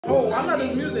Oh, I love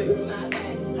this music.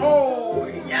 Oh,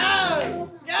 yeah,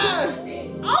 yeah.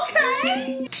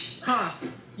 Okay. Huh?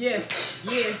 Yeah,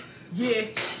 yeah, yeah.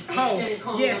 Oh,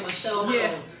 yeah, yeah.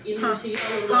 Yeah,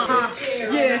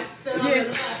 yeah.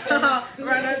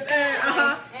 Right up there.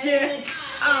 Yeah.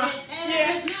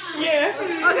 Yeah,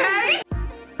 yeah. Okay.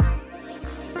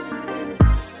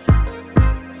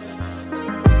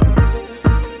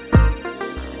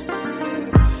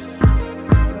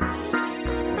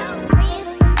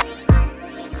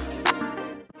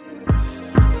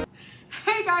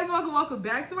 Welcome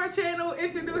back to my channel.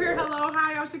 If you're new here, hello,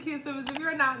 hi, I'm Shakia Simmons. If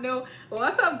you're not new,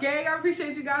 what's up, gang? I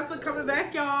appreciate you guys for coming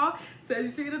back, y'all. So as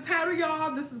you see the title,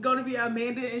 y'all, this is going to be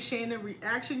Amanda and Shannon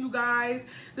reaction, you guys.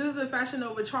 This is a Fashion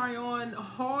Nova try-on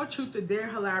haul, truth or dare,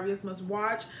 hilarious, must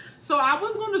watch. So I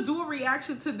was going to do a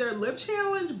reaction to their lip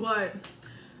challenge, but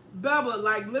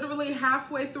like literally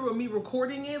halfway through me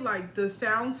recording it, like the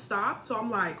sound stopped. So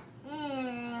I'm like,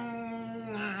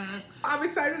 I'm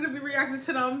excited to be reacting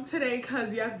to them today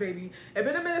because yes, baby, it's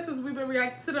been a minute since we've been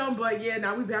reacting to them, but yeah,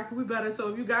 now we back and we better. So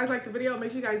if you guys like the video, make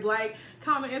sure you guys like,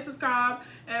 comment, and subscribe.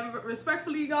 And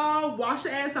respectfully, y'all, wash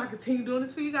your ass so I continue doing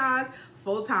this for you guys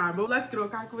full time. But let's get on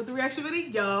cracking with the reaction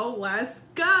video. Let's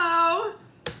go.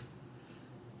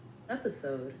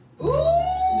 Episode. Ooh.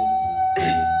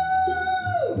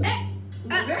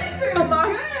 This is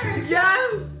good.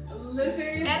 Yes.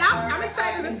 Lizards, and I'm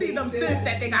excited to see them fists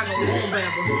that they got on the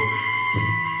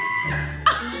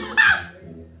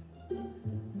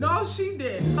No, she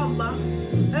did. Hello.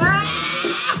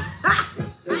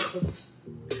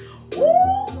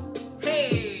 Ooh.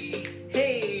 Hey,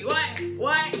 hey, what?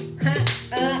 What?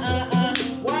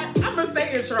 I'm gonna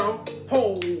stay intro.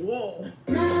 Oh, whoa.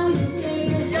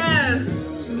 Yes.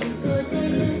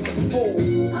 Oh.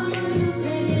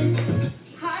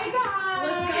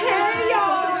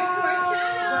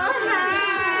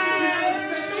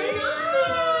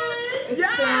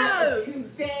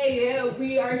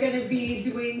 We are going to be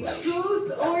doing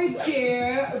truth or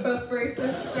dare, but first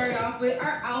let's start off with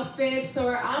our outfits. So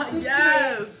our outfits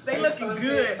yes, they looking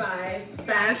good. By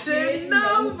Fashion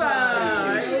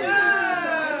Nova.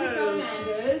 Yes.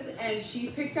 Amanda's, and she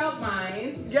picked out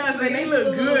mine. Yes, and they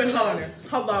look good, honey.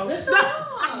 Hello. Let's show it off.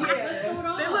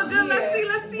 Yeah. They look good. Let's see.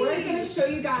 Let's see. We're going to show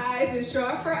you guys and show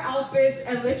off our outfits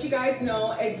and let you guys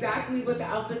know exactly what the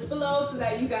outfits below so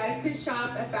that you guys can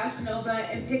shop at Fashion Nova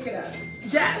and pick it up.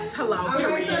 Yes. Hello.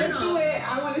 Alright, so let's do it.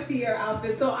 I want to see your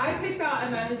outfit. So I picked out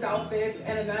Amanda's outfits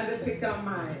and Amanda picked out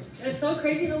mine. It's so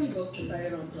crazy how we both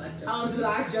decided on black jumpsuits. On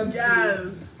black jumpsuits. Yes.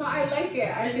 But I like it.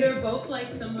 And they're both like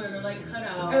similar. They're like cut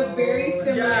out. Very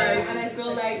similar. Yes. And I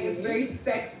feel like it's very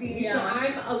sexy. Yeah. So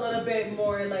I'm a little bit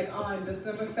more like on the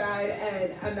summer side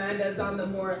and Amanda's on the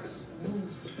more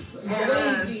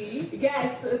wavy.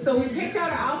 Yes. So we picked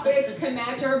out our outfits to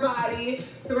match our body.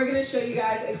 So we're going to show you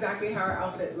guys exactly how our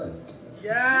outfit looks.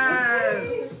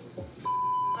 Yes.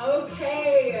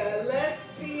 Okay, let's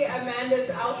see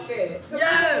Amanda's outfit. Come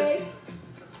yes.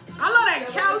 I love that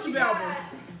couch velvet.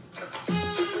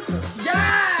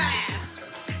 Yeah.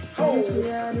 Oh.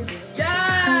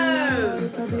 Yes.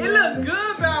 It look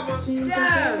good, velvet.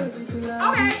 Yes.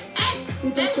 Okay.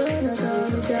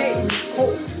 Hey.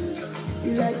 Oh.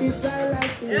 Yes.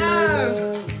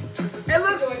 It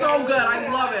looks so good. I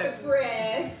love it.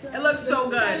 It looks so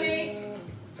good.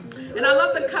 And I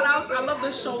love the cutouts. I love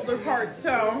the shoulder part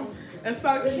too. It's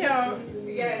so cute.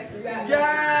 Yes.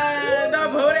 Yeah, the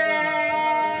booty.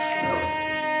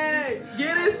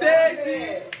 Get it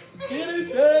sexy. Get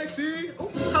it sexy. Ooh,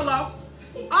 hello.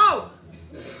 Oh.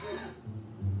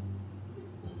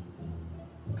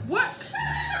 What?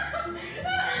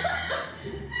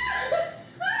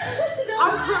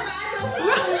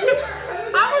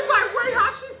 I was like, wait,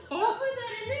 how she? Oh.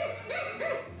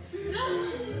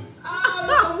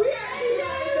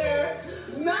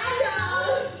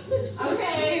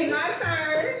 Okay, my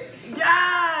turn.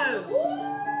 Yes.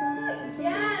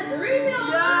 Yes, refill.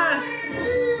 Yes.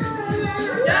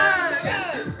 Yes.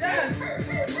 Yes. Yes.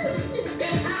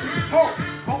 Oh.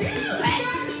 Oh.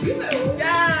 Yes.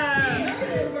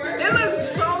 It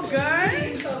looks so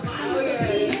good. Oh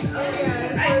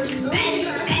yes.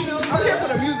 I'm here for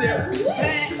the music.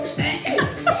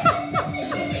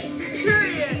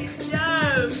 Period.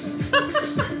 Yes.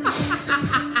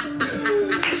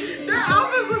 Their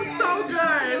outfits look so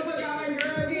good. Oh my God,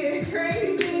 girl, getting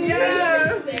crazy.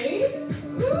 Yes. Hey.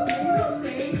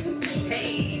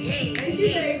 Thank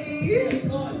you, baby.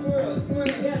 Come on, girl.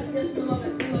 Yes, love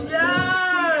it. Yes. You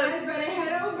guys better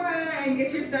head over and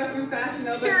get your stuff from Fashion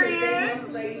Nova because they gonna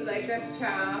slay you like that's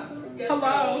child. Yes,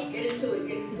 hello. Get into it.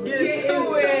 Get into it.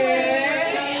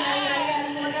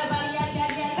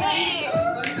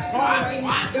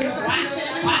 Go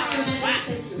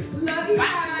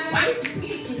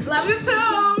Love you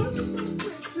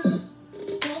too.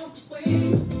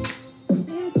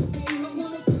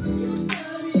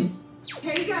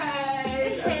 Hey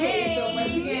guys. Okay, so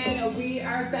once again, we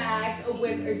are back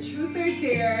with a truth or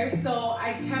dare. So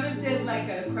I kind of did like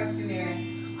a questionnaire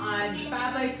on the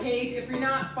Fab Life page. If you're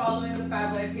not following the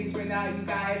Fab Life page right now, you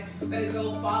guys better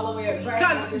go follow it right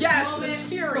at this moment.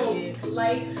 Period. So,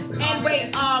 like, And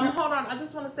wait, hold on. I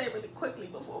just want to say really quickly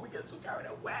before we get too carried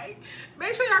away.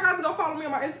 Make sure y'all guys go follow me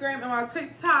on my Instagram and my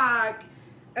TikTok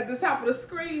at the top of the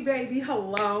screen, baby.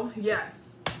 Hello. Yes.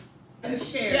 And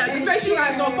share. Yeah, just make sure you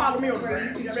guys go follow me on Ready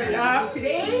Instagram. to Yeah. So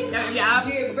today, Yeah.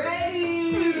 get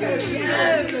ready because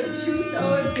yes, the truth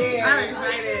or dare. I'm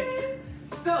excited.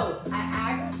 So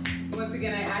once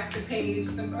again, I asked the page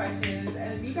some questions,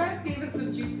 and you guys gave us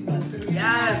some juicy ones. So we're gonna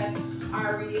have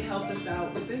Ari help us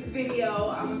out with this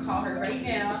video. I'm gonna call her right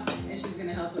now, and she's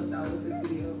gonna help us out with this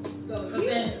video. So But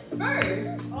then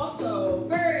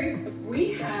first,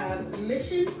 we have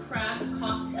Mission Craft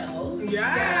Cocktails.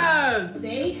 Yes.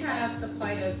 They have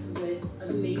supplied us with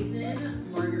amazing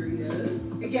margaritas.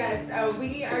 yes,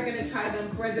 we are gonna try them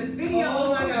for this video.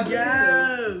 Oh my God!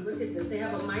 Yes. Look at this. They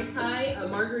have a Mai Tai, a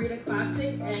Margarita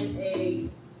Classic, and a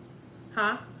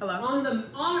Hello. on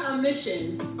a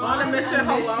mission. On a mission.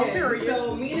 Hello. Period.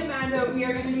 So me and Amanda, we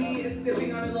are gonna be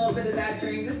sipping on a little bit of that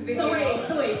during this video.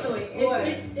 So wait. What?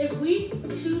 If we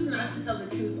choose not to tell the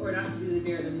truth or not to do the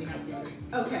dare, then we have to drink.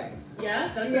 Okay.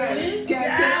 Yeah, that's Yes. what it is.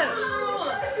 Yes.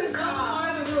 Those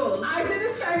are the rules. I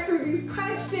didn't check through these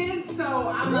questions, so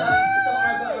I'm So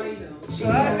Arba already knows. She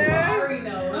already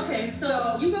knows. Okay,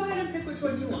 so you go ahead and pick which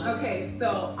one you want. Okay,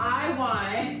 so I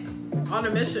want. On a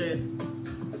mission.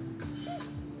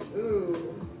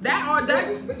 Ooh. That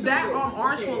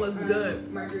orange one is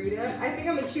good. Margarita. I think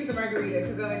I'm gonna choose a margarita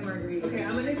because I like margarita. Okay,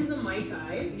 I'm gonna do the Mai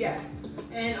Tai. Yeah.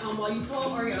 And while you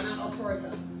call Ariana, I'll pour us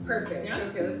up. Perfect. Yeah?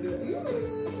 Okay, let's do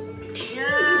it.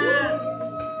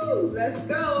 Yeah. Ooh, let's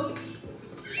go.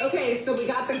 Okay, so we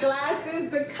got the glasses,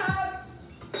 the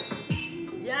cups.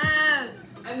 Yes.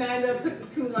 Amanda put the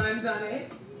 2 lines on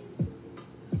it.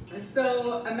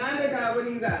 So Amanda got, what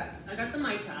do you got? I got the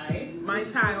Mai Tai. Mai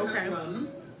Tai, okay. Rum.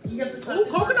 You have the Ooh, classic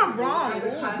coconut margarita. I rum. have the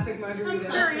classic margarita.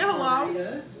 Period, hello.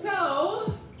 Margarita.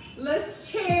 So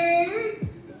let's cheers.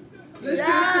 Let's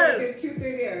Yes. cheers to truth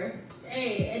or dare.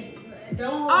 Hey, and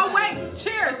don't. Oh wait,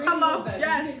 cheers. Hello. Yes.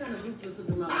 Yes. You get kind of ruthless with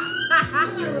the mouth.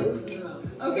 Kind of ruthless with the mouth.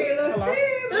 Okay, let's Hello. see.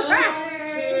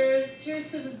 Cheers. Cheers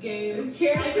to this game.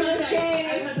 Cheers Eye to this contact. game.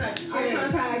 Eye contact.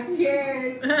 Eye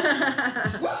Cheers.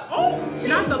 contact. Cheers. Oh,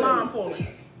 not the line for me.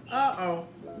 Uh-oh.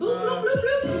 Bloop, bloop, bloop,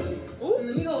 bloop. Ooh.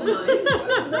 Let me hold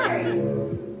mine. Right.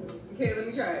 Okay, let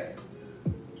me try it.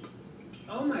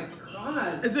 Oh my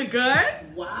God. Is it good?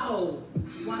 Wow.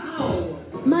 Wow.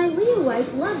 My Leo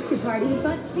wife loves to party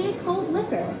but can't hold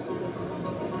liquor.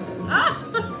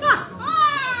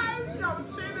 Yo,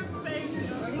 Shannon's face.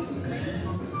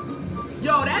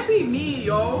 Yo, that be me,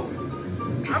 yo.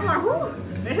 I'm like, whoo.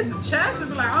 They hit the chest and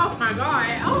be like, oh my God.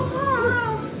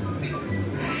 Oh,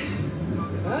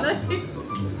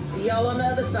 See y'all on the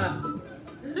other side.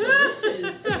 This is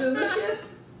delicious. Delicious,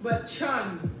 but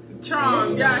chum.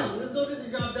 Charm, yes. Let's go get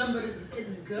the job done, but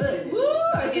it's good. Woo!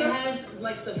 Like it has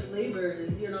like the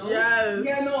flavors, you know? Yes.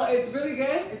 Yeah, no, it's really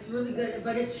good. It's really good,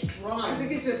 but it's strong. I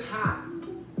think it's just hot.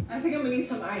 I think I'm gonna need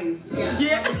some ice. Yeah.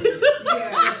 Yeah.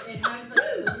 Yeah. It has like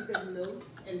really good notes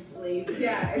and flavors.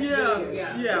 Yeah, it's Yeah. really good.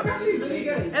 Yeah. Yeah. It's actually really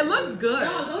good. It looks good.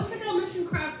 No, go check out Mission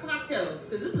Craft Cocktails,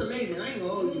 because this is amazing. I ain't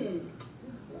gonna hold you.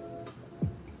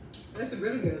 That's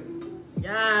really good.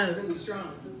 Yes. Really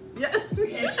strong. Yeah.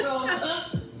 Yeah, so, yeah,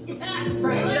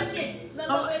 Right. I like it. I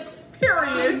love it.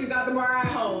 Period. You got the bar at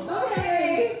home.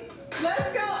 Okay.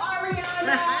 Let's go,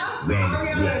 Ariana.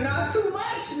 Ariana, not too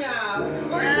much now.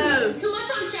 Yes. Too much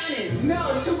on Shannon.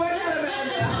 No, too much on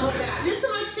Amanda. Hold that. You're too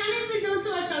much. Shannon's been doing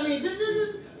too much on me. Just do a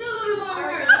little bit more. All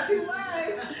right, not too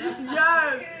much.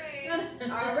 Yes.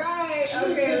 All right.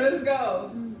 Okay, let's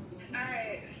go.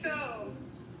 Alright, so,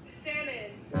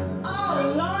 Shannon,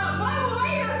 Oh, Lord. Why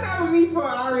you gotta start with me for,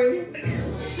 Ari?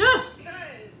 because,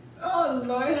 Oh,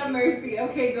 Lord have mercy.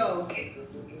 Okay, go.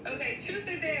 okay, truth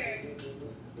or dare?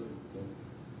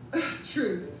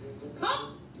 Truth.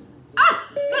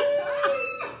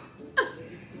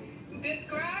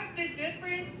 Describe the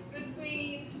difference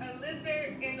between a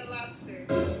lizard and a lobster.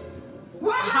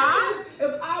 What happens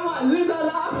if I want lizard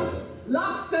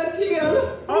lobster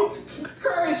tail,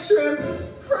 curry shrimp,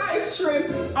 fried shrimp,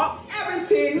 Oh,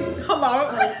 everything?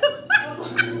 hello.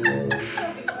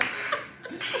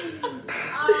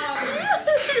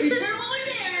 You sure went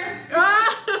there?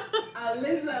 A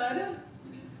lizard.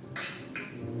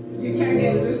 You can't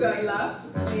get lizard love.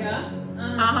 Yeah.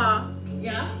 Uh-huh.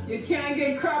 Yeah. Yeah. You can't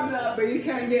get crab love, but you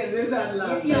can't get lizard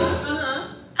love. Yeah.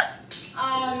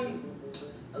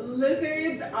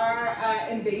 Lizards are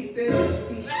invasive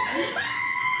species.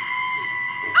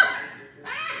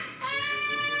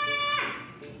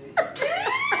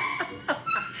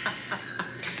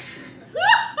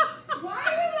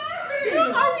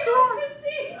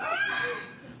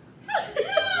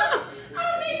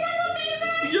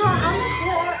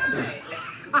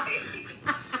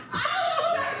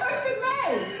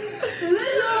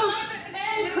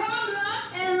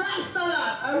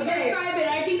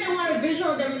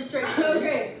 Demonstration.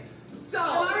 Okay, so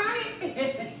alright.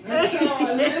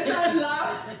 So lizard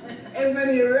love is when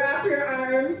you wrap your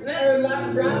arms or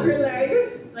wrap your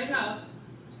leg. Like how?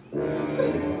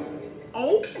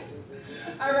 Oh.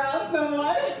 Around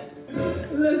someone.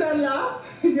 Lizard love.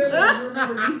 You're like,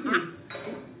 remember YouTube.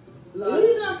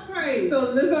 Jesus Christ. So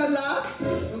lizard love.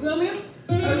 You feel me?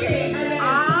 Okay, and then.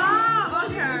 Ah,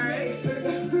 okay.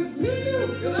 YouTube.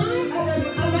 And then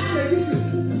Amanda, YouTube.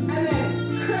 And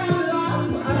then crab love.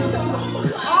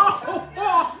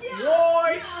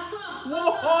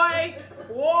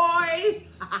 Boy.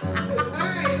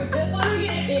 Alright, look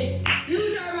at it.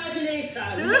 Use your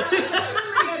imagination.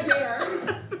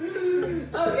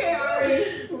 Okay,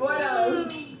 Ari, what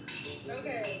else?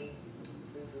 Okay.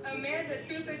 Amanda,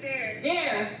 truth or dare?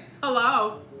 Dare.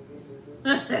 Hello. I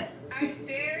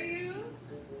dare you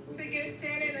to give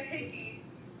Shannon a hickey.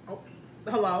 Oh,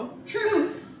 hello.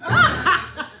 Truth.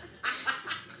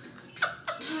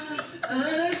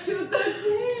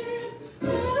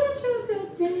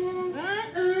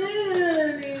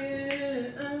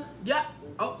 Yeah.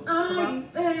 Oh. Hello.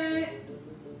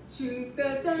 Truth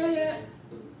or dare.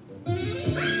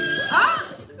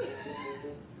 Ah.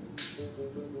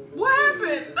 What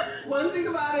happened? One thing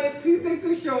about it, two things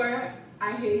for sure.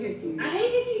 I hate hickeys. I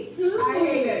hate hickeys too. I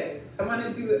hate it. I want to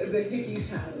do the hickey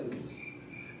challenge.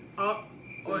 Oh.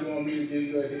 So you want me to give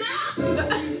you a hit? No. You want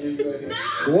me to give you a hit?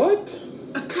 What?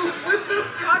 What you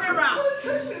talking about?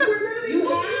 We're literally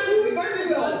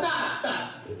Oh,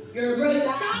 stop. You're really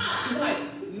stop. Like,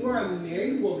 you are a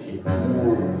married woman.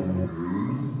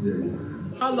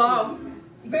 Hello.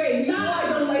 Babe, you know I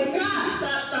don't like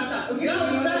Stop. Okay, No,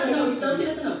 shut up. No, don't say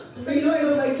nothing else. Just So you know I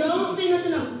don't like don't say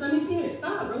nothing else. Just let me see it.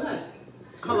 Stop. Relax.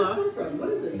 Hello. Where's it come from? What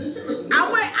is this? This shit look weird. I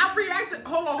reacted.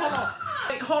 Hold on.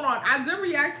 Wait, hold on. I did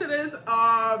react to this.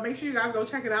 Make sure you guys go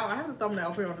check it out. I have the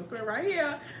thumbnail here on the screen right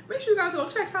here. Make sure you guys go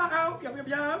check her out.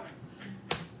 Yup.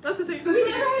 Let's continue. So we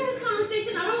never had this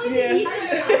conversation. I don't like Yeah. to eat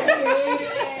that.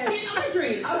 I'm a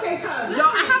drink. Okay, come. Yo,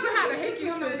 I haven't had a hickey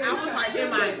since I was like in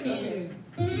my teens.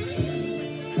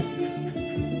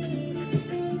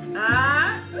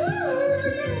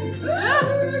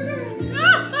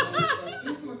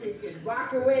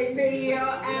 Walk away video,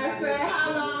 ask her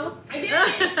how long. I did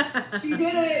it. She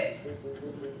did it.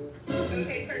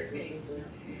 Okay, perfect.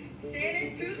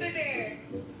 Shannon, truth or dare?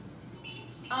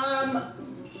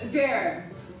 Dare.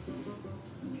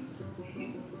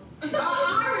 Ari, no,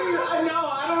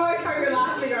 I don't like how you're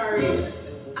laughing, Ari.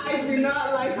 I do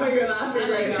not like how you're laughing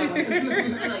right now.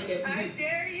 I like it. I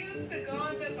dare you to go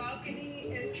on the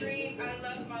balcony and scream, I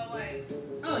love my wife.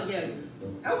 Oh, yes.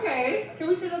 Okay. Can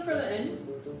we save that for the end?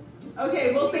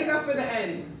 Okay, we'll save that for the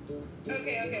end.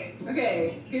 Okay.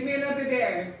 Okay, give me another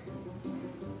dare.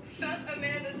 Suck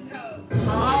Amanda's toe.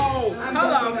 Oh, I'm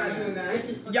definitely not hello. doing that.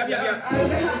 Yup.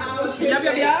 I'll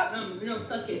kiss Yup. No,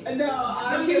 suck it. No,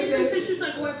 I'll Give me kiss some it. tissues so I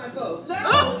can wipe my toe. No,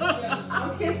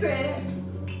 I'll kiss it.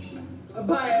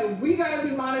 But we gotta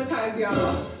be monetized,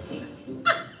 y'all.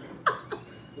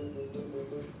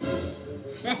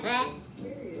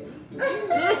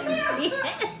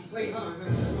 Wait, hold on.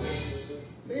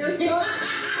 You're so.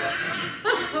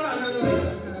 Hold on.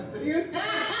 You're so.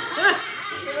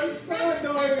 You're so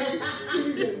annoying.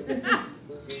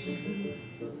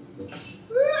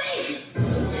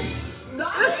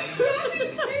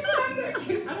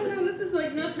 I don't know, this is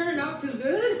like not turning out too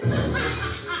good.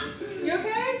 You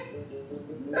okay?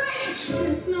 It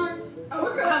snorts. I'm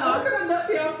gonna nut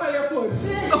you up on your foot.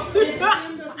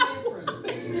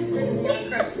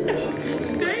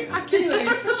 Dang, I can't. Anyway,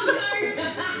 come on, sorry.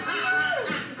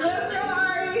 Let's go,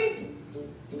 Ari.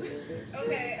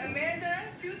 Okay, Amanda,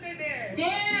 truth or dare?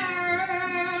 Dare.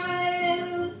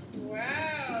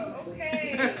 Wow, okay.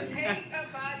 Take a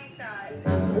body shot.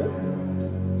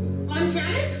 On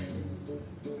Shannon?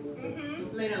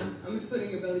 Mm-hmm. Lay down. I'm just putting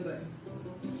your belly button.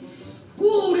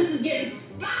 Ooh, this is getting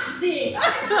spicy.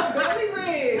 Belly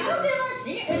ring. I don't give a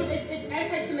shit. It's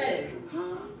anti-Semitic.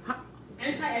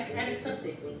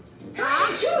 Anti-aseptic.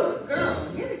 Shoot, girl,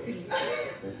 give it to you.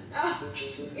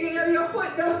 Your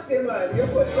foot dusty, man. Your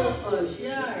foot dusty. Oh,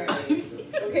 sure.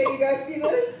 Okay, you guys see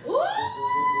this?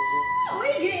 Ooh, we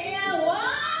get it.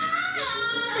 What?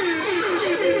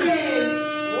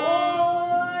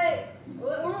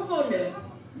 What? Where my phone is?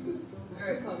 All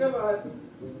right, come Come on.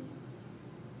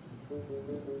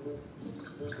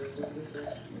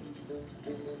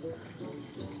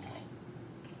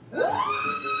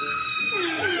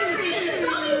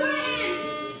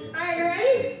 Alright, you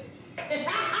ready?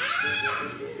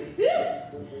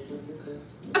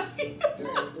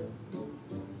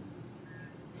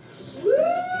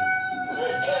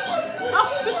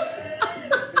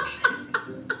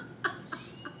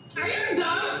 Are you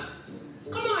dumb?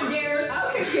 Come on, Darius.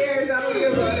 Okay, Darius, I don't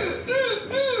give a.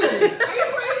 Are you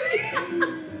crazy?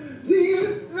 Do you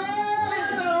smell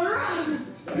the rock?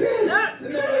 No,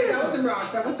 wait, that wasn't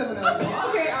rock. That was someone else.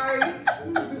 Okay, Ari.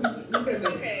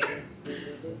 Okay.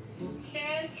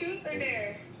 Shan, truth or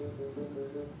dare?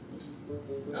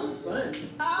 That was fun.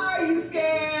 Are you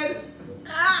scared?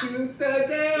 Truth or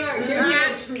dare? Give me a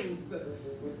truth.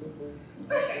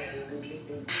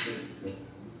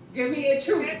 Give me a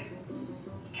truth.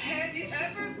 Have you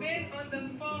ever been on the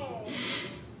phone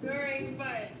during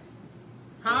fun?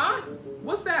 Huh?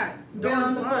 What's that? Been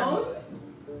on the During fun. phone?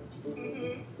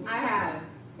 Mm-hmm. I have.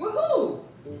 With who?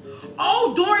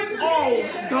 Oh, during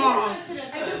dog.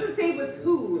 It doesn't say with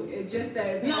who. It just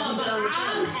says. No, have you but been on the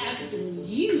I'm phone? asking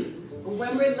you.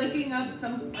 When we're looking up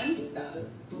some fun stuff.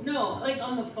 No, like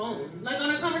on the phone. Like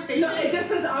on a conversation. No, it just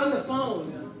says on the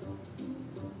phone.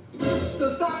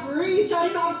 So stop reaching,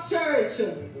 stop church.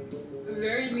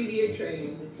 Very media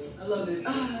trained. I love it.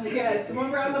 Yes, when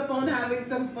we're on the phone having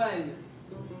some fun.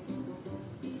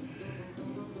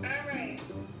 Alright.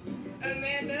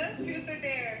 Amanda, truth or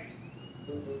dare?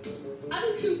 I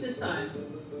do truth this time.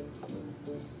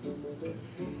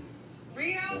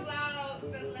 Read out loud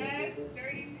the last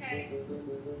dirty text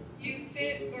you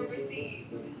sent or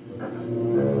received.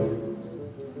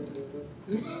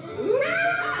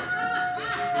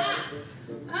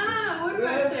 What do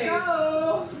I Let's say?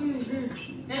 go.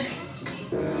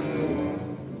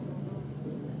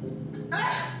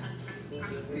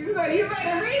 So you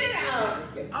better read it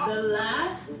out. The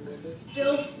last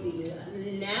filthy,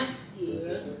 nasty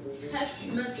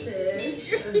text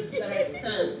message that I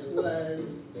sent was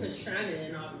to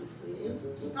Shannon, obviously.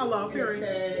 Hello, It period.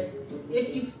 said,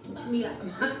 if you f***ed me,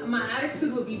 my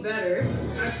attitude would be better.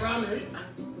 I promise.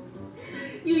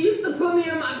 You used to put me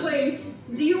in my place.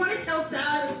 Do you want to kill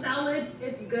salad?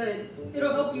 It's good.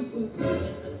 It'll help you poop.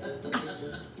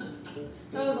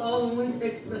 That was all in one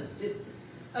text message.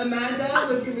 Amanda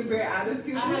was giving great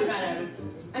attitude. I had bad attitude.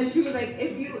 And she was like,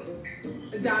 if you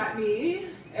dot me,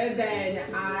 and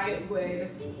then I would.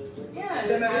 Yeah,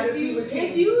 The attitude would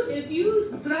change. if you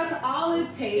So that's all it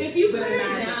takes. If you with put it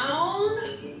Amanda. down,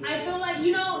 I feel like,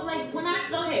 you know, like when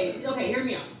okay, hear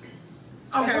me out.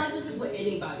 I feel Okay. like this is with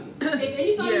anybody. If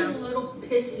anybody's Yeah. a little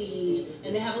pissy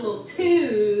and they have a little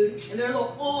tune and they're a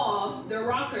little off, they're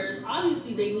rockers,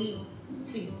 obviously they need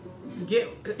to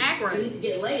Act they need right. to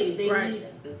get laid. They Right. need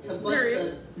to bust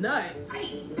Period. Nut. the pipe.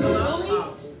 You know me?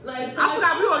 Oh. Like, so I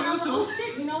forgot we on I'm like, YouTube. oh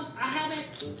shit, you know, I haven't,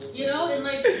 you know, in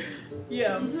like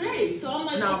Yeah. in 2 days. So I'm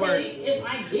like, Nah, okay, word. if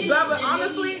I get it, But then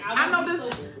honestly, maybe I won't know be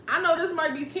this. so- I know this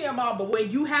might be TMI, but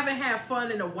when you haven't had fun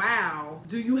in a while,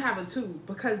 do you have a two?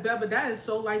 Because Beba, that is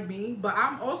so like me. But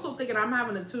I'm also thinking I'm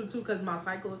having a two too because my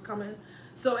cycle is coming.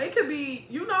 So it could be,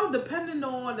 you know, depending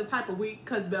on the type of week.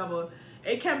 Because Beba,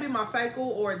 it can be my cycle,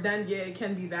 or then yeah, it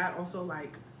can be that also.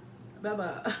 Like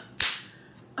Beba,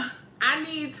 I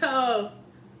need to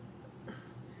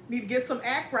get some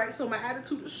act right so my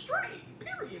attitude is straight.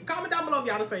 Period. Comment down below if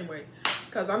y'all the same way.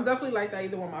 Because I'm definitely like that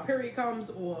either when my period comes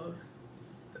or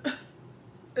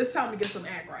it's time to get some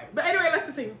act right. But anyway, let's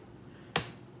continue.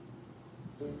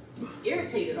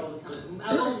 Irritated all the time.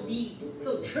 I won't be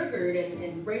so triggered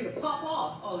and ready to pop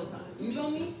off all the time. You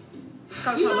feel me?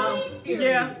 You know me?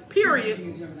 Yeah, period.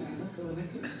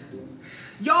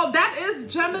 Yo, that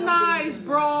is Gemini's,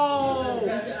 bro.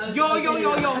 Yo,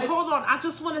 hold on. I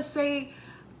just want to say,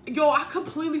 yo, I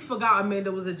completely forgot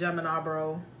Amanda was a Gemini,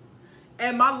 bro.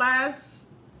 And my last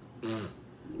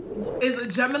is a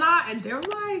Gemini, and they're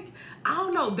like, I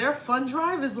don't know, their fun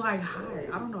drive is like high.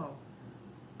 I don't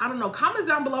know. Comment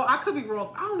down below. I could be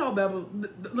wrong. I don't know,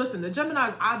 Beba. Listen, the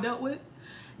Geminis I dealt with,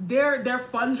 their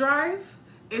fun drive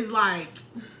is like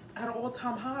at an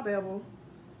all-time high, Beba.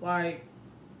 Like,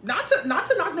 not to knock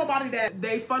nobody that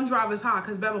they fun drive is high,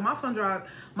 because Beba, my fun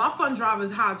drive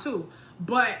is high too.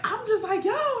 But I'm just like,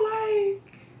 yo, like,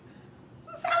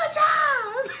 let's have a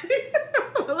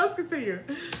job. Let's continue.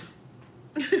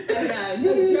 A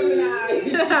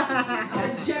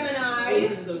Gemini.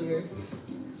 It's over here.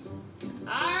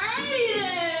 Alrighty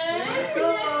then. Let's go.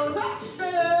 Next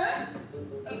question.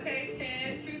 Okay,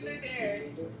 Shan, truth or dare?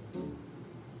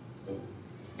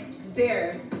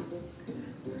 Dare.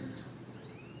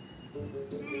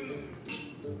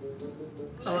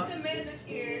 Look, Amanda's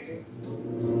here.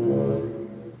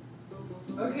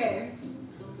 Okay.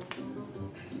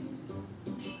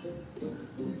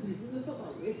 Look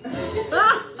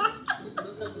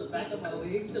up the back of my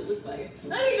wig to look like.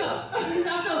 There you go. I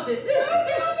felt it.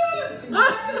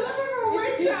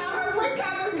 Her wig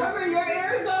cap is covering your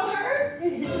ears, don't hurt?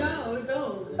 No, it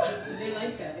don't. They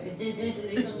like that.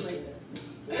 They don't like that.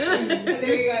 And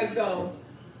there you guys go.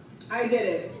 I did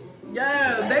it.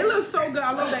 Yeah, they look so good.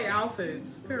 I love their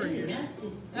outfits. Period.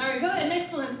 All right, go ahead.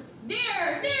 Next one.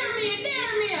 Dare me. No,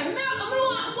 I'm gonna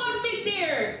want one big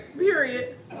dare.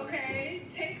 Period. Okay,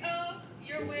 take off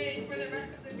your wig for the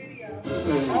rest of the video.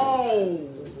 Oh.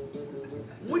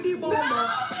 What do you want?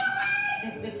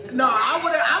 No, I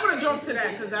would have jumped to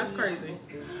that because that's crazy.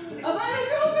 I'm about to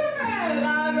do it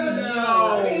fast.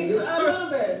 No. Okay, do a little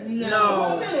bit. No.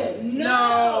 1 minute.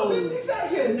 No. 50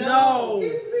 seconds. No. Can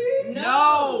you please?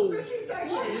 No. 50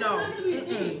 seconds. No.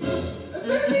 50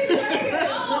 seconds.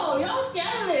 Oh, y'all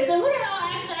scandalous. And who the hell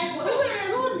asked that?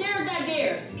 Who dared that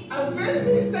dare?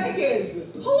 50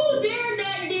 seconds. Who dared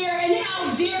that dare and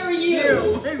how dare you?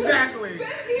 You. Exactly.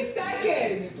 50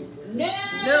 seconds. No.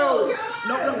 No.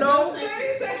 Come on. No.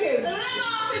 30 seconds. Let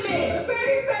off of it.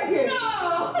 30 seconds. No.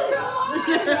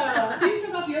 Come on. So you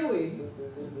took off your wig.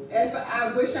 If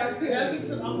I wish I could. I'll give you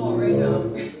some alcohol right now.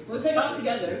 We'll take it off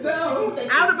together. No. I would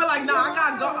have been like, no, I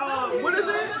got go. What is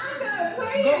it?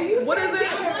 Go, what is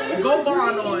it? Go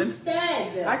bond on.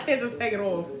 Instead. I can't just take it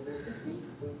off.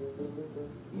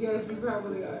 Yes, you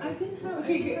probably are. I didn't have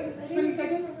Okay, good. 20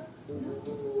 seconds? No.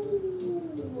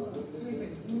 20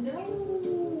 seconds.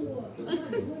 No. I'm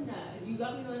not doing that. You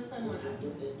got me last time on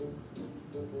accident.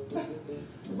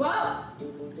 Well,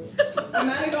 I'm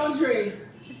not gonna drink.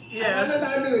 Yeah. I'm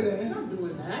not doing I'm that. not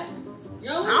doing that.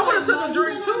 Yo, I would have took a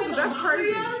drink too, because that's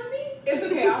crazy. It's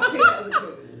okay, I'll take that with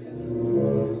you.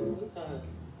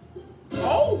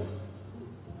 Oh.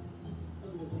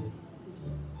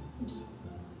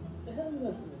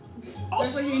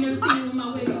 That's why you ain't never seen me with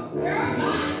my wig off. Girl,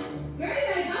 you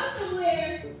gotta go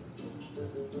somewhere.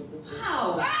 How?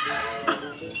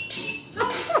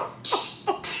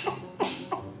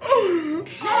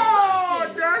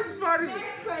 Oh, that's funny.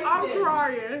 Next question. I'm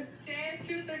crying. Shan,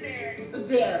 truth or dare?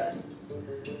 Dare.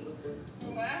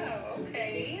 Wow,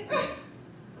 okay.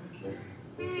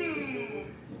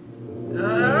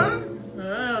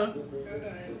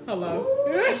 Hold on. Hello.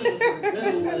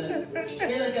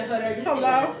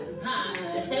 Hello. Hi.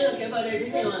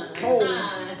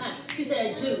 She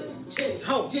said juice.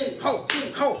 Ho. Juice. Ho.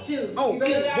 Juice. Ho. Juice. Oh.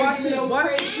 Juice.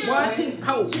 What?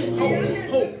 Ho.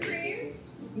 Ho. Cream?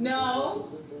 No.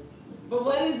 But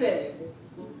what is it?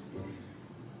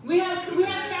 We have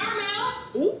caramel.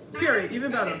 Ooh. Period.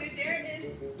 Even better. Okay, the dare is,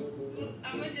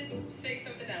 I'm gonna just say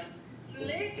something else.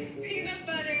 Lick peanut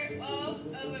butter off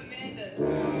of Amanda.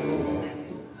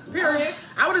 Period.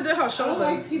 I would have did her I don't shoulder.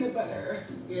 like peanut butter.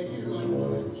 Yeah, she's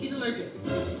allergic.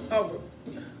 Oh.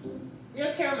 We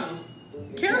have caramel.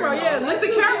 Caramel, yeah. Lick the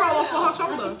caramel off of her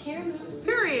shoulder. Caramel.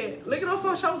 Period. Lick it off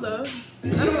her shoulder.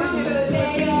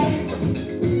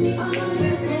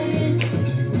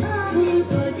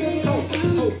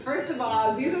 First of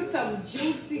all, these are some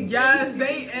juicy. Yes, juicy,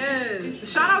 they is.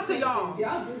 Shout out to y'all.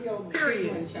 Y'all did your Period.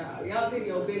 big one, child. Y'all did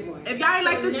your big one. If y'all ain't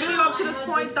like this So video now up to this I have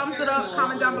point, this thumbs it up, caramel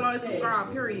comment down on below, and the subscribe.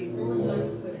 stick. Period. Where would you like to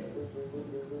put it?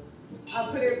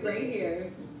 I'll put it right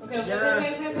here. Okay. Yeah.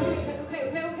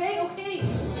 Okay.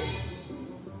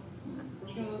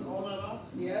 You can look all that off?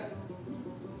 Yep.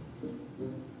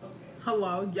 Okay.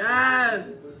 Hello. Yes.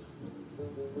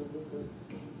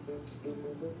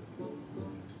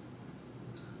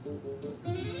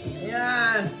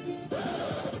 Yeah.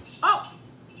 Oh.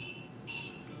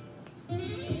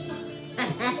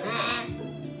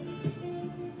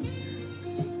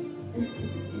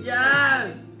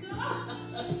 Yes.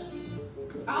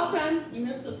 All done. You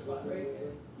missed a spot right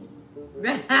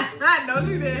there. No,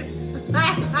 she did.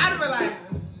 I'd be like.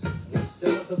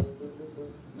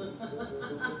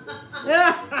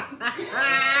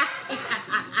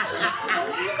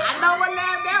 I know what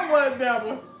laugh that was,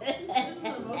 Deborah. This is the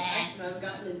most action I've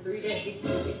gotten in 3 days.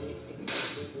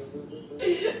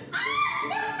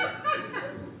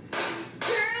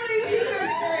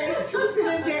 Truth in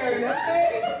the daring,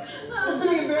 okay?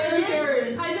 Be very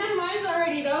daring. I did mine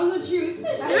already. That was the truth.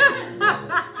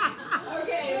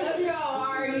 Okay, let's go,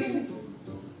 Ari.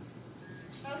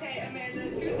 Okay, Amanda,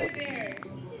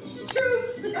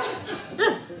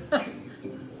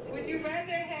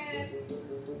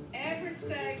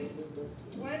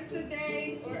 once a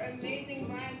day or amazing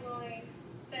mind-blowing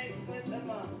sex once a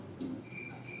month?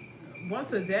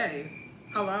 Once a day.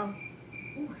 Hello.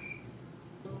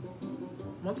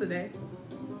 Once a day.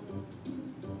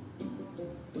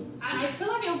 I feel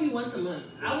like it would be once a month.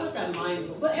 I want that mind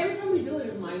blowing. But every time we do it,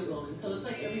 it's mind blowing. So it's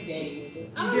like every day.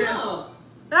 I don't know.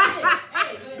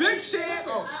 Hey, Big shit.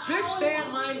 Big shit.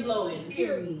 Mind blowing.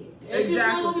 Period. If Exactly. it's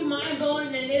not gonna be mind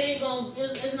blowing, then it ain't gonna.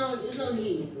 It's no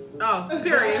need. Oh,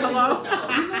 period. Hello.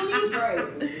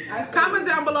 Right. Comment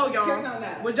down below, Cheers y'all. on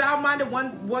that. Would y'all mind it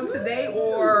once a day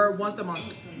or once a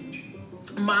month?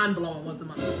 Mind blowing once a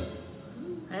month.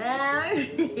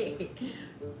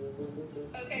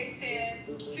 Okay,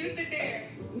 Shan. Truth or dare?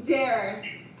 Dare.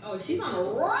 Oh, she's on a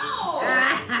roll.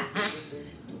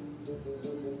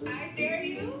 I dare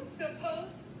you to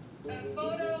post a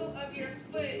photo of your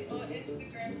foot on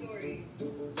Instagram stories.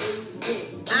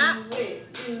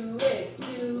 Do it.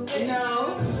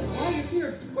 No. Why are you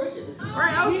gorgeous?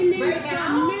 Right, I Right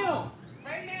now.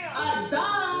 Right now.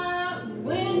 Duh.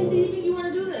 When do you think you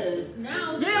want to do this?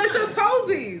 Now. Yeah, it's your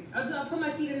toesies. I'll put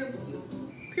my feet in there with you.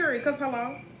 Period, cause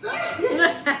hello. I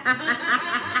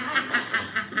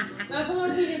put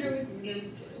my feet in there with you.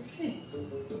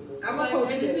 I'm Like, gonna I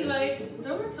post just be it. like,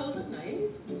 don't my toes look nice?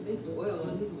 They spoil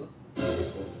on these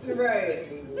Right.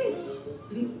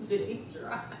 They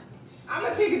dry. I'm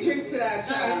gonna take a drink to that,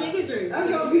 All right, child. take a drink. That's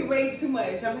gonna be way too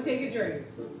much. I'm gonna take a drink.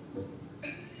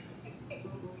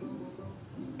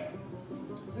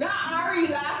 Not Ari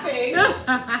laughing.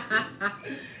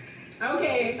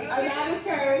 Okay, Amanda's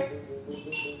turn.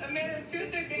 Amanda,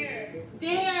 truth or dare?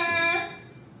 Dare.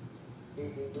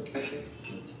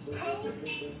 Post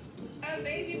a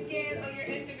baby scan on your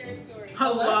Instagram story.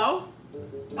 Hello?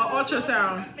 An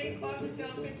ultrasound. A fake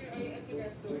ultrasound picture on your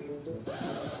Instagram story.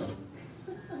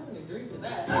 I'm gonna drink to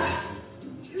that.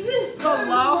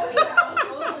 Hello?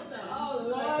 Oh,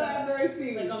 Lord have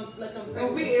mercy. Like I'm If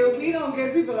pregnant. we don't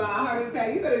give people a heart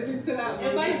attack, you better drink to that one.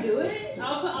 If I do it,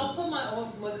 I'll put my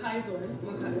own Makai's on.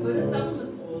 Makai, but it's not the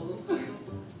toll.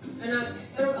 And I'll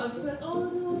just be like, oh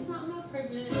no, it's not. I'm not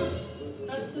pregnant.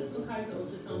 That's just Makai's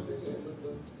ultrasound picture.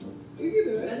 You can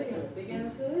do I it. think I have a big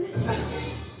ass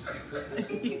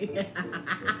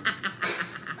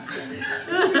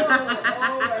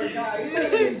Oh my God, you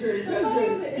didn't drink. Just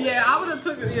drink. head. Yeah, I would have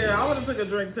took a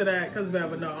drink to that, cause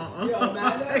baby, no. Yo,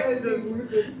 man, that is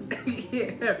ruthless.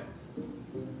 Yeah.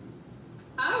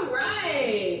 All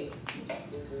right.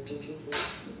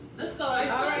 Let's go. I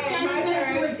feel All like right, Shannon's my gonna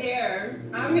turn. do a dare.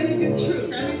 I'm gonna do truth.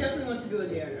 Shannon definitely wants to do a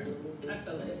dare. I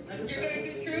feel it. I can You're feel gonna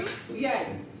it. do truth? Yes.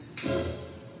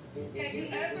 Have you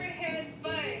ever had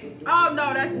fun Oh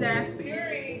no, that's nasty.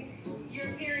 during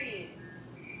your period?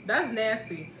 That's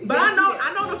nasty. But Yes,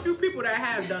 I know the few people that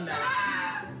have done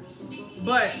that.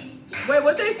 But wait,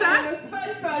 what they It said? was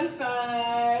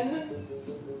fun.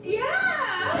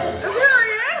 Yeah.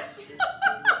 Period.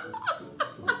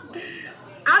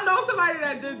 I know somebody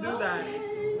that did do that.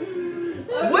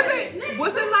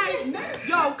 Was it like,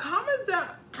 yo, comment down,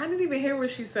 I didn't even hear what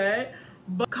she said,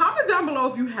 but comment down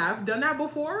below if you have done that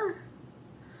before.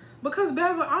 Because,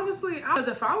 baby, honestly,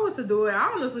 if I was to do it,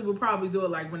 I honestly would probably do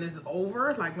it like when it's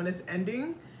over, like when it's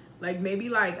ending, like maybe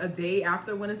like a day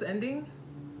after when it's ending.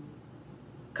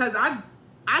 Because I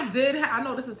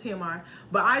know this is TMI,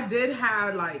 but I did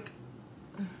have like,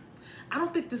 I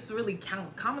don't think this really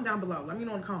counts. Comment down below. Let me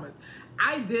know in the comments.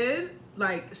 I did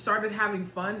like started having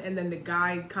fun and then the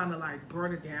guy kind of like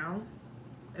brought it down,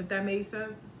 if that made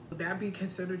sense. Would that be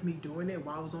considered me doing it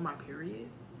while I was on my period?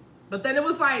 But then it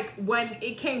was like when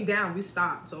it came down, we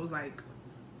stopped. So it was like,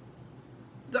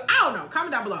 I don't know.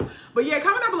 Comment down below. But yeah,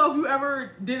 comment down below if you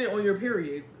ever did it on your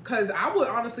period. Because I would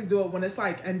honestly do it when it's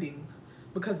like ending.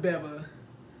 Because Beba,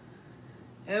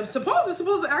 and it's supposed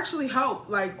to actually help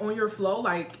like on your flow,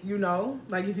 like, you know,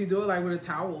 like if you do it like with a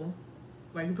towel,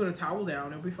 like you put a towel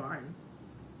down, it'll be fine.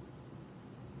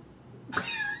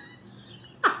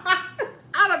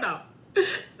 I don't know.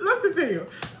 Let's continue.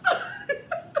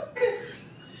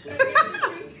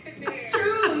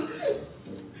 Truth.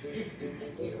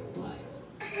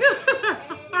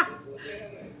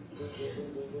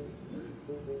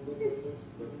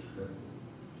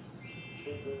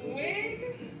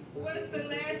 When was the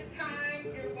last time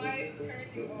your wife turned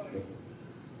you on?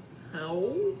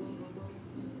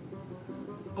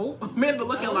 Oh, Amanda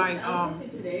looking like I would say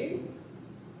today.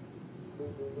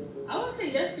 I would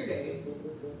say yesterday.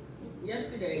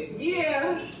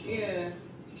 Yeah. Yeah.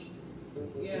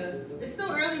 It's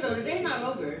still early though. The day's not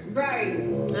over. Right.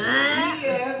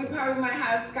 Yeah, we probably might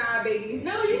have Sky, baby.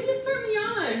 No, you just turned me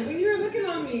on when you were looking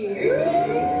on me. Are you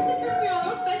kidding? You should turn me on.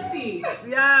 I'm sexy.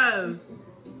 yeah.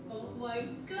 Oh my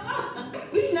god.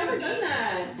 We've never done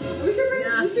that.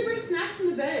 should bring snacks in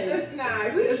the bed. The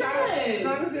snacks. We As should.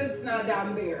 long as it's not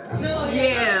down there. No,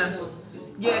 Yeah. No.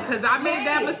 Yeah, because I made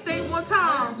that mistake one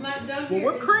time. My down Well, here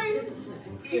what is cream? a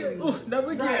snack. Period. Ooh,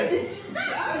 never again. Okay.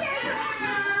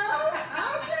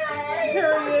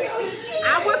 Period.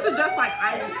 I would suggest like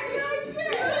ice.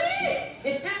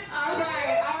 All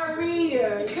right,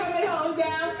 Aria, coming home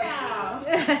downtown.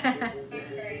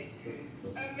 Okay.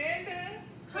 Amanda,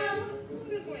 who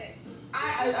just went?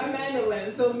 Amanda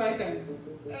wins, so it's my turn.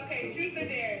 Okay, truth or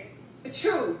dare?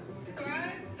 Truth.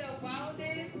 Describe the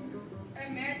wildest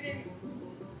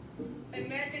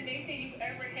imagination you've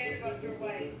ever had about your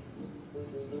wife.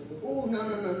 Oh,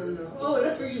 no. Oh,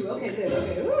 that's for you. Okay, good.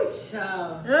 Okay. Ooh,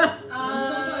 child.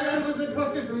 That was a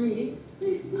question for me.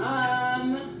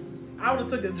 I would have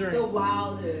took a drink. The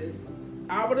wildest.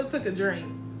 I would have took a drink.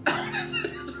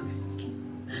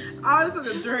 I would have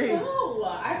took a drink. No,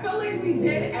 I felt like we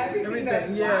did everything that's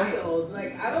wild.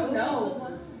 Like, I don't know.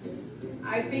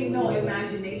 I think no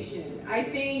imagination. I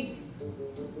think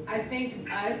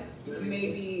us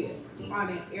maybe on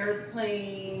an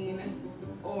airplane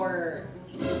or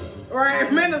Right,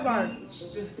 Amanda's like,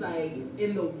 beach, just like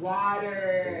in the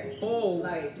water. oh,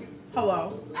 Like,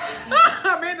 hello.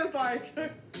 Amanda's like,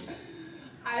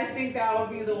 I think that would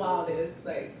be the wildest.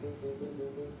 Like,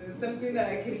 it's something that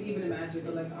I couldn't even imagine.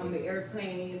 But like on the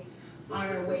airplane, on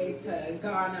our way to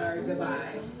Ghana or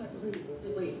Dubai.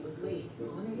 Wait.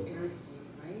 On an airplane,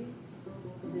 right?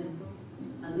 And then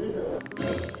a lizard,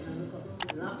 and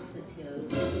a lobster tail,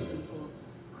 or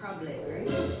crab leg, right?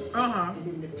 uh-huh.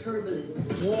 And then the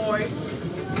turbulence. Boy.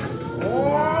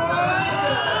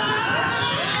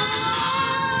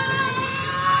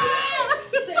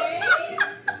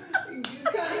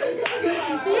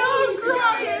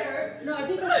 No, I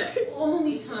think that's the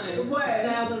only time What? that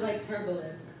I would like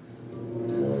turbulence.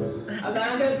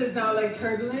 Amanda does not like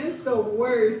turbulence. The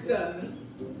worst. That's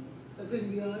what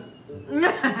you on.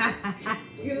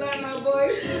 You like my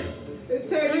voice? The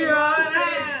turbulence. You're on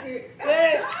that.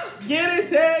 Get it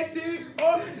sexy.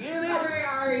 Oh, get it.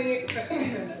 Ari.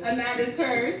 Amanda's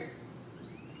turn.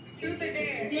 Truth or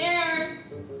dare? Dare.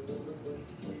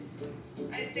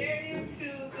 I dare you to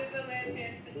live a lap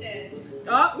dance to Shed.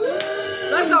 Up.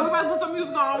 Let's go. We're about to put some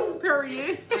music on.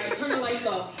 Period. Alright, turn the lights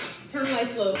off. Turn the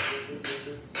lights low.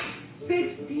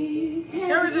 16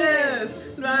 Images.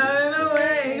 Flying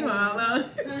away.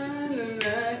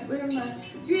 with my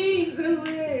dreams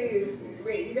away.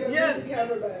 Wait, you gotta move the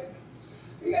camera back.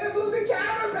 You gotta move the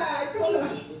camera back. Hold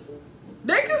on.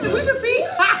 We can see.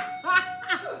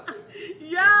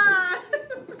 Yeah.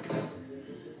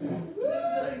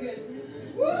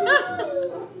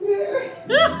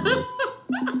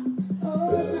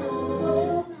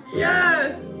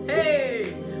 Yeah.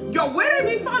 Hey. Yo, where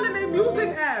they be finding their music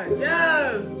at?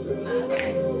 Yeah.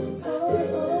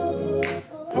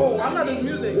 Oh, I love this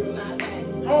music.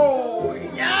 Oh,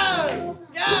 yeah.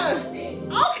 Yeah.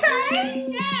 Okay.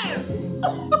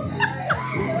 Yeah.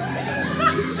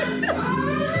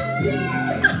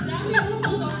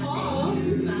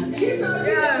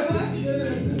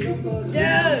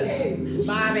 Yeah.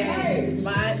 My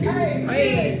man.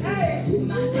 Hey.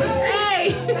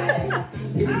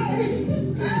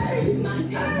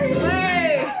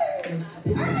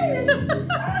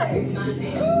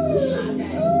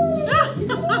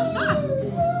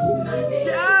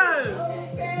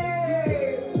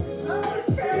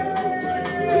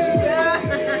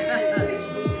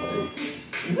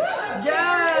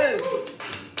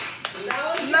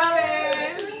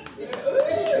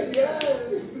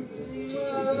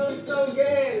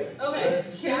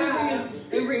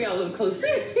 Bring it a little closer.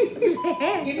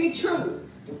 Give me truth.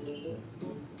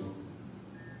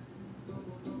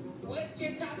 What's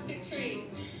your toxic trait?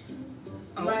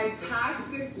 My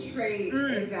toxic trait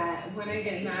is that when I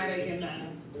get mad, I get mad.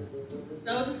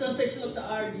 I was just gonna say she loves to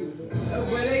argue.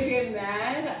 When I get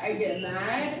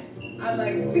mad. I'm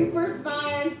like super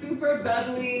fun, super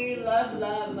bubbly, love,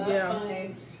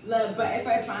 fun, love. But if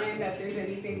I find that there's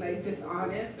anything like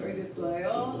dishonest or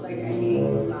disloyal, like I hate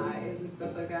lies and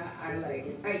stuff like that,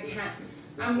 I can't.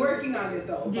 I'm working on it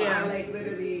though. But I like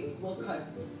literally will cuss.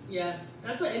 Yeah,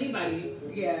 that's what anybody.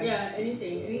 Yeah. Yeah,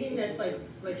 anything that's like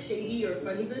shady or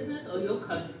funny business. Oh, you'll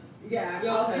cuss. Yeah,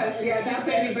 You'll I'll cuss. And Yeah, that's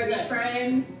everybody, upset.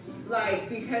 friends. Like,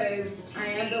 because I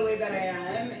am the way that I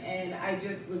am, and I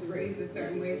just was raised a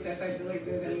certain way, so if I feel like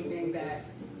there's anything that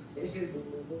is just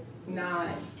not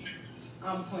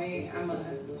on point, I'm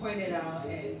gonna point it out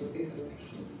and say something.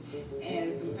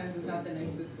 And sometimes it's not the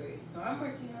nicest way, so I'm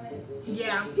working on it.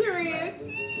 Yeah,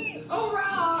 period.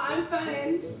 Overall, I'm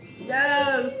fun.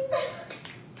 Yeah.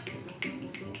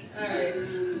 Alright.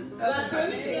 Last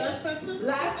question?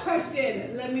 Last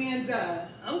question. Let me answer.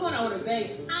 I'm going out with a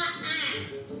bang.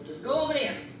 Just go over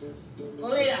there. Go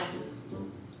lay down.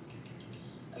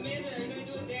 Amanda, are you gonna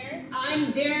do a dare?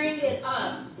 I'm daring it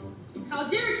up. How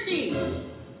dare she?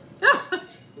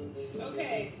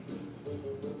 Okay.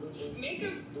 Make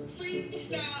a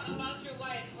freestyle about your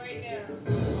wife right now.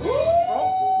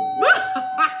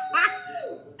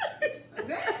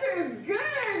 This is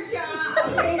good, y'all.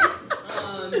 Okay.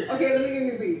 Okay, let me give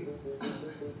you a beat.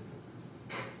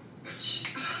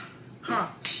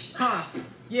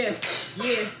 Yeah.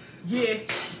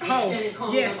 Shannon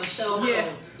calling on myself.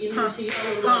 Even if she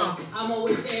alone, I'm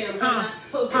always there when I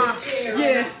poke her chair.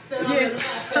 Yeah. Sit on her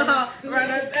lap. Right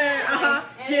up there.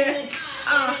 Okay.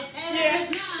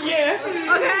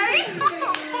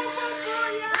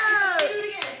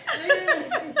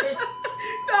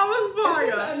 That was fire.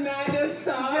 This is Amanda's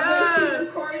song that she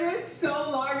recorded so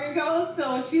long ago, so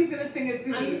she's gonna sing it to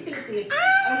me. I'm just gonna sing it.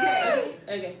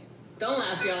 Okay. Don't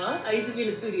laugh, y'all. I used to be in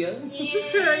the studio.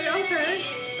 Okay.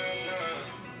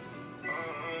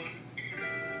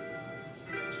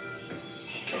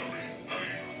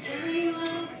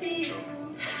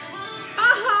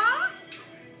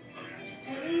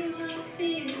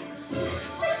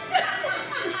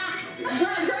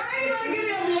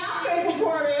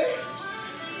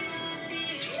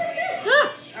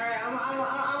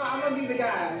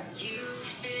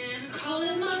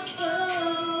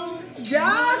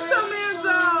 Yes,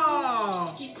 Samantha!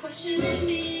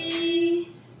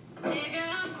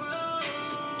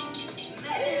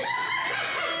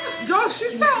 Yo, she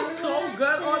sounds so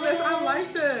good on this. I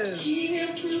like this. With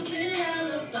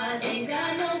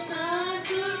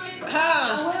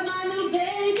my new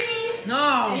baby.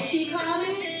 No. And she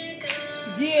calling.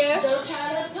 Yeah. Don't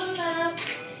try to pull up.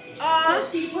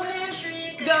 She put her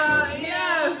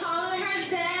yeah. calling her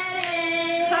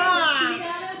daddy. She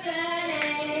got a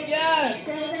daddy. Yes. She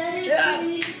said that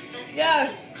it's sweet.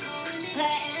 Yes.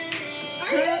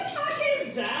 Are you fucking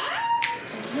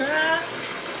dad?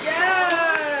 Yeah.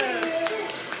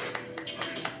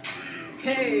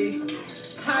 Hey.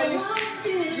 How you?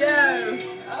 Yes.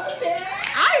 Okay.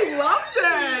 I love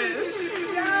this.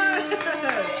 Yes.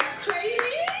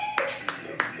 Crazy.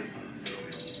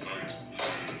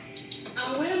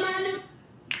 I'm with my new.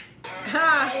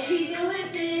 And he doing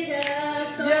bigger.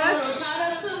 So don't try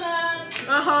to pull up.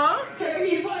 Cause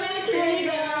she put her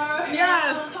trigger.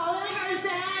 Yes. I'm calling her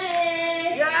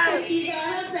daddy. Yes. Cause she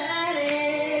got a daddy.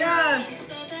 Yes. He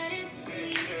said that it's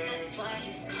sweet. That's why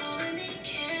he's calling me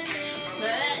candy.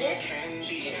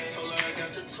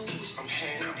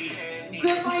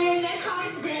 Grip on your neck,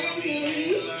 hot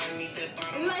dandy.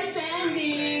 Like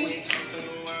Sandy.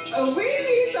 We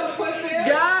need to put this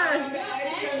Yes.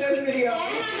 in this video. And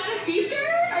I got a feature?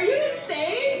 Are you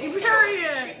insane?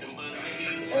 Period.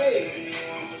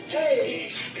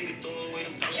 Hey.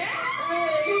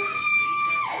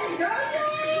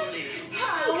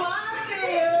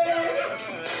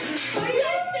 What do you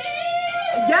guys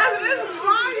think? Yes, it's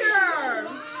fire.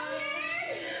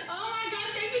 Oh my god,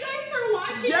 thank you guys for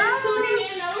watching Yes. and tuning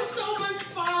in. That was so much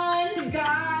fun.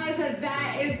 Guys,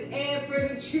 that is it for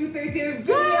the Truth or Dare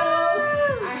video.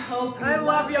 I hope you I love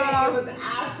loved y'all. It was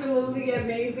absolutely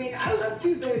amazing. I love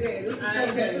Truth or Dare. This is so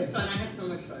This good. was fun. I had so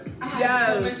much fun. I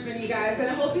had so much fun, you guys, and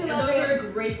I hope you And love those it.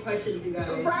 are great questions, you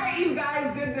guys. Right, you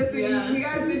guys did this. Yeah. You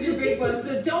guys did your big one.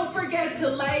 So don't forget to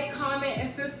like, comment,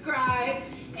 and subscribe.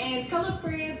 And tell a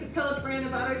friend to tell a friend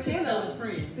about our channel. Tell a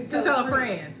friend. To tell a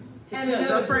friend. And tell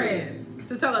another A friend.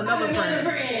 To tell another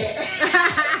friend.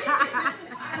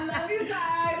 I love you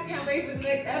guys. Can't wait for the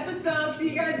next episode. See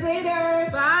you guys later.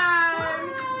 Bye.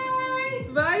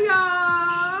 Bye,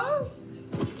 y'all.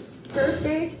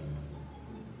 Perfect.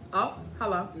 Oh,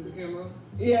 hello. Is the camera?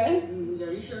 Yes.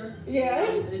 Are you sure?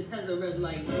 Yes. This has a red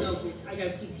light. No, bitch. I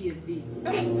got PTSD.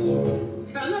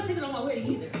 I'm not taking on my wig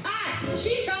either.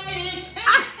 She tried it.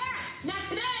 Not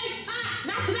today.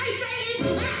 Not today,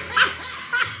 Satan.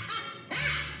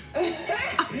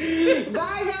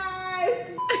 Bye, guys.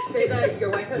 Say that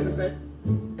your wife has the best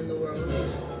in the world.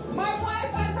 My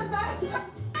wife has the best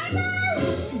ever.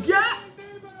 Yeah.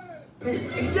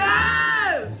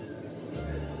 Yes.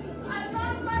 I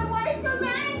love my wife,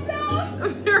 Amanda.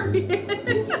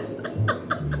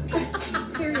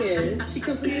 Period. She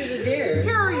completed a dare.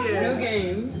 Period. No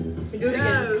games. We do it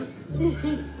Yes.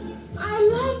 again. I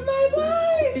love my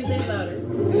wife. Say it louder.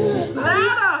 Louder.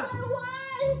 My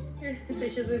wife. Say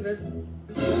she has the best.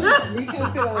 We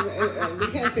can't sit on. We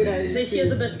can't sit on. Say she has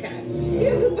the best cat. She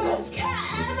has the best cat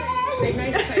ever. Say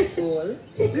nice tight ball.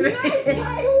 Nice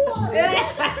tight one.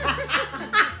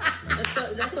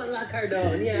 That's what La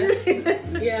Cardone.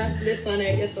 Yeah. Yeah. This one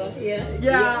right. This one. Yeah.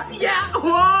 Yeah. Yeah.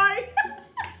 Why?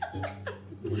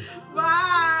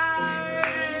 Bye.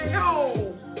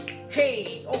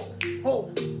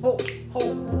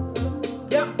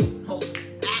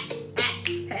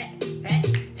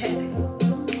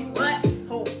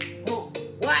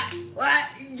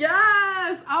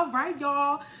 right,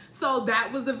 y'all? So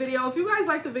that was the video. If you guys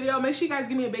liked the video, make sure you guys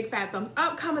give me a big fat thumbs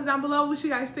up. Comment down below what you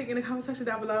guys think in the comment section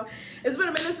down below. It's been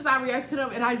a minute since I reacted to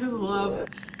them, and I just love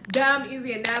them,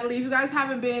 Easy and Natalie. If you guys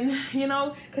haven't been, you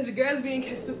know, because your girl's being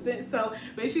consistent, so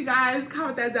make sure you guys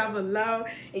comment that down below.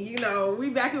 And you know, we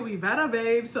back and we better,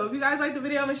 babe. So if you guys like the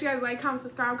video, make sure you guys like, comment,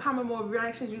 subscribe, comment more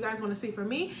reactions you guys want to see from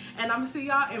me, and I'm gonna see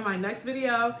y'all in my next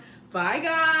video. Bye,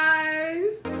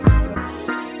 guys.